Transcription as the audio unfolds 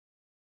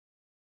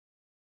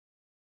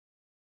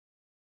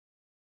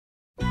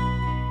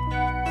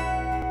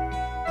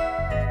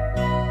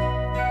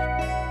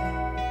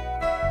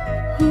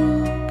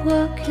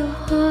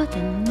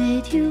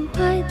made you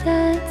write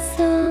that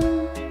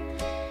song?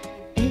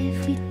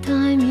 Every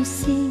time you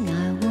sing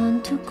I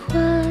want to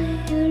cry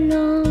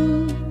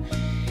along.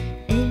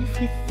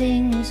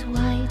 Everything was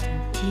right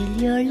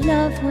till your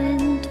love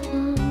went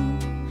wrong.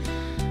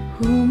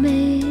 Who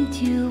made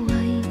you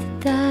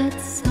write that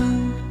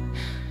song?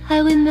 I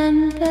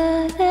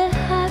remember the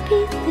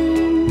happy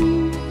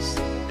things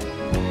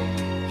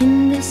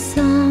in the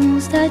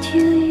songs that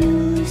you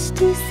used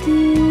to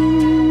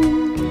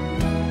sing.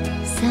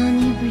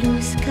 Sunny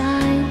blue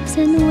skies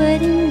and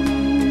wedding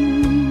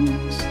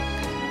rings,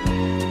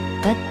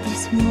 but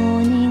this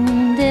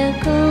morning they're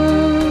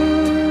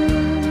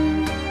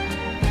gone.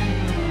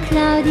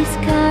 Cloudy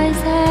skies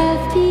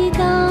have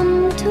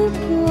begun to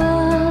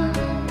pour.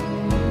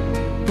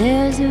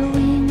 There's a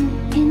ring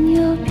in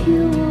your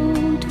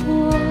bureau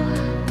drawer,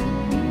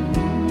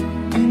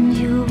 and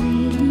you're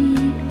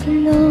really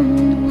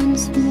alone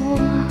once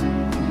more.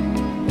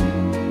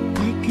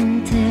 I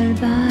can tell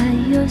by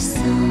your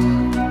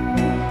song.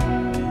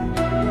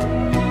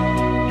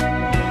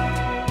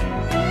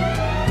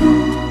 Who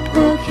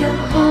broke your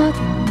heart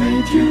and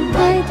made you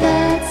write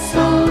that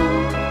song?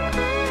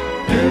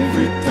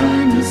 Every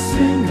time you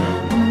sing I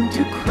want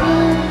to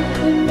cry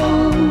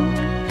along.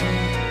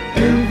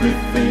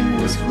 Everything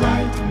was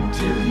right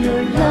until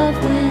your love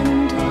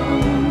went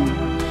on.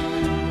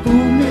 Who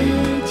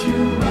made you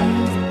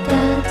write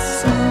that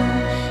song?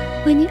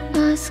 When you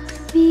ask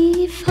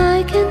me if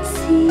I can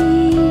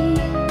see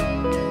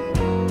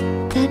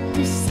that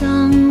the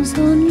songs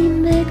only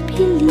make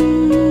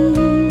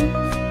believe,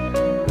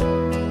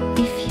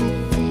 if you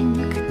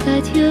think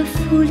that you're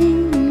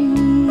fooling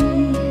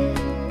me,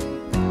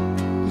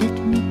 let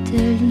me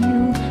tell you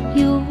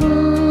you're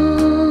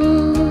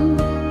wrong.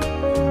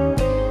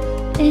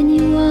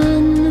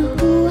 Anyone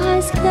who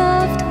has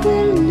loved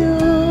will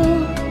know,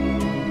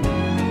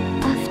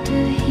 after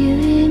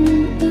hearing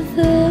a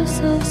verse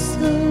or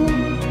so.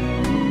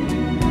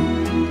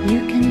 You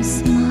can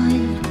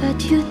smile, but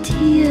your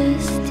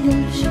tears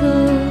still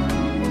show.